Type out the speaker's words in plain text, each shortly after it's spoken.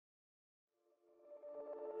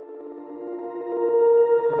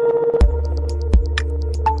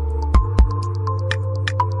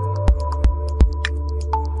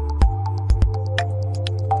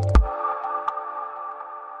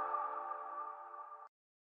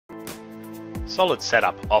Solid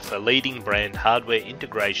Setup offer leading brand hardware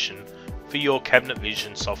integration for your cabinet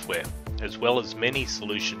vision software, as well as many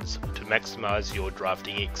solutions to maximize your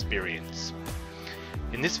drafting experience.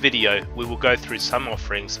 In this video, we will go through some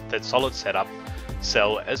offerings that Solid Setup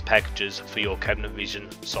sell as packages for your cabinet vision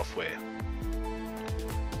software.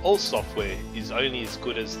 All software is only as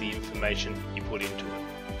good as the information you put into it.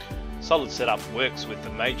 Solid Setup works with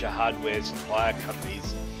the major hardware supplier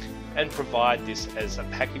companies and provide this as a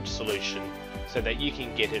package solution so that you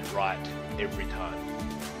can get it right every time.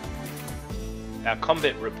 Our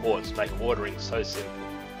combat reports make ordering so simple.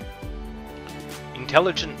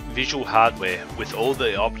 Intelligent visual hardware with all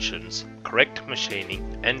the options, correct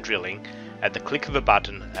machining and drilling at the click of a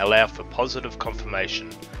button allow for positive confirmation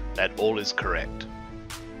that all is correct.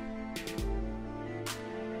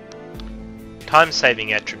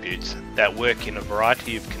 Time-saving attributes that work in a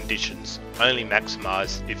variety of conditions only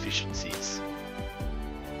maximize efficiencies.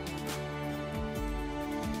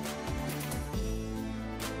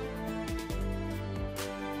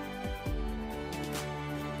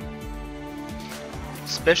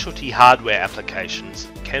 Specialty hardware applications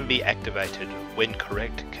can be activated when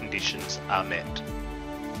correct conditions are met.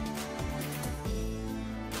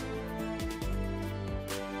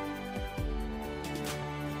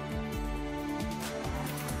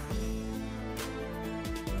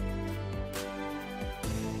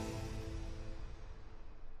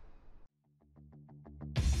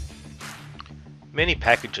 Many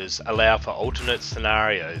packages allow for alternate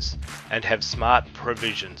scenarios and have smart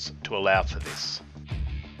provisions to allow for this.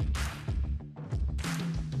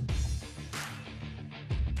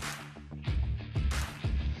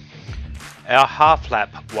 Our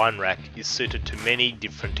half-lap wine rack is suited to many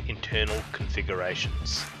different internal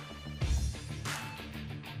configurations.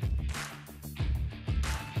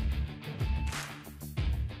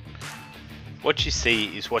 What you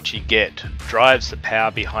see is what you get drives the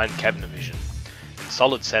power behind cabinet vision, and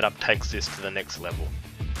Solid Setup takes this to the next level.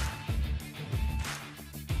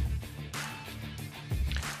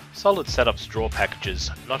 Solid Setup's drawer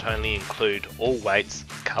packages not only include all weights,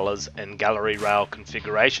 colours and gallery rail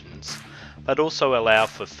configurations, but also allow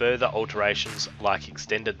for further alterations like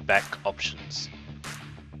extended back options.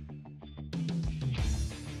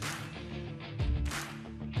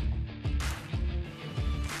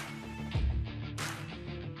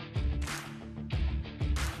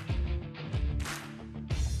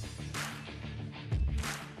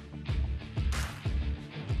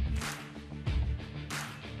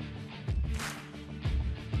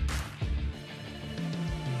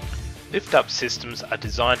 Lift-up systems are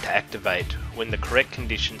designed to activate when the correct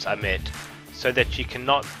conditions are met so that you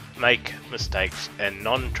cannot make mistakes and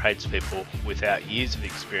non-tradespeople without years of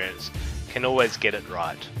experience can always get it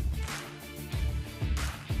right.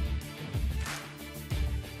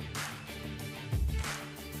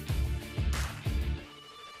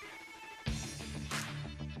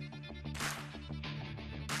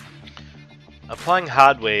 Applying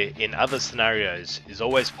hardware in other scenarios is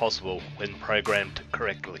always possible when programmed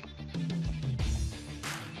correctly.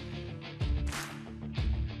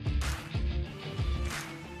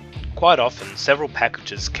 Quite often, several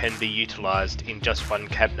packages can be utilised in just one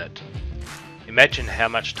cabinet. Imagine how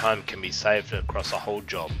much time can be saved across a whole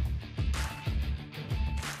job.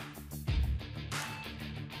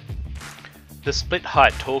 The split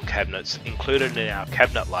height tall cabinets included in our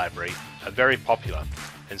cabinet library are very popular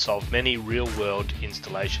and solve many real-world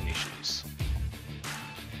installation issues.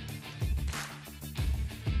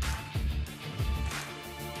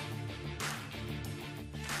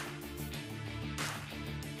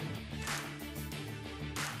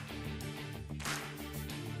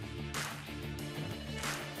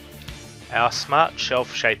 Our smart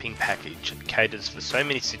shelf shaping package caters for so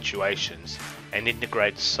many situations and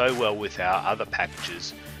integrates so well with our other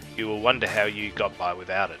packages, you will wonder how you got by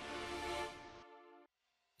without it.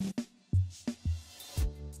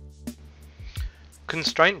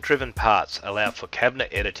 Constraint-driven parts allow for cabinet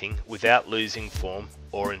editing without losing form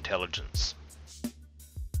or intelligence.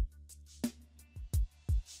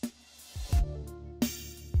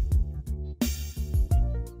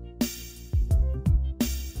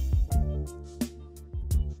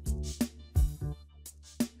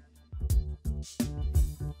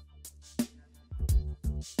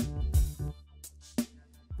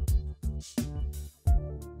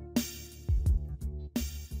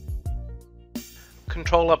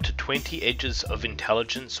 Control up to 20 edges of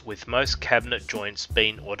intelligence with most cabinet joints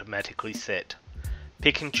being automatically set.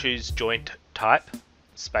 Pick and choose joint type,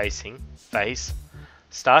 spacing, face,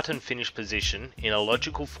 start and finish position in a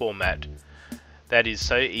logical format that is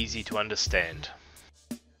so easy to understand.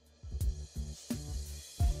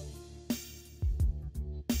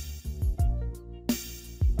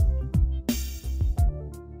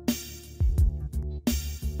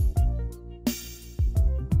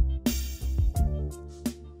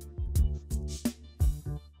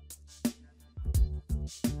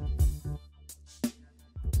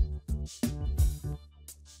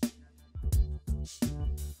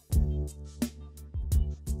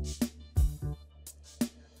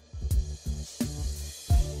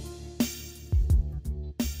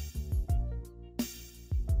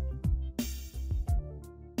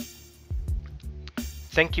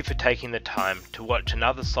 Thank you for taking the time to watch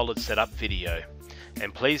another solid setup video,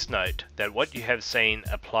 and please note that what you have seen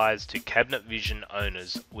applies to cabinet vision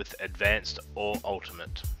owners with Advanced or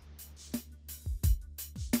Ultimate.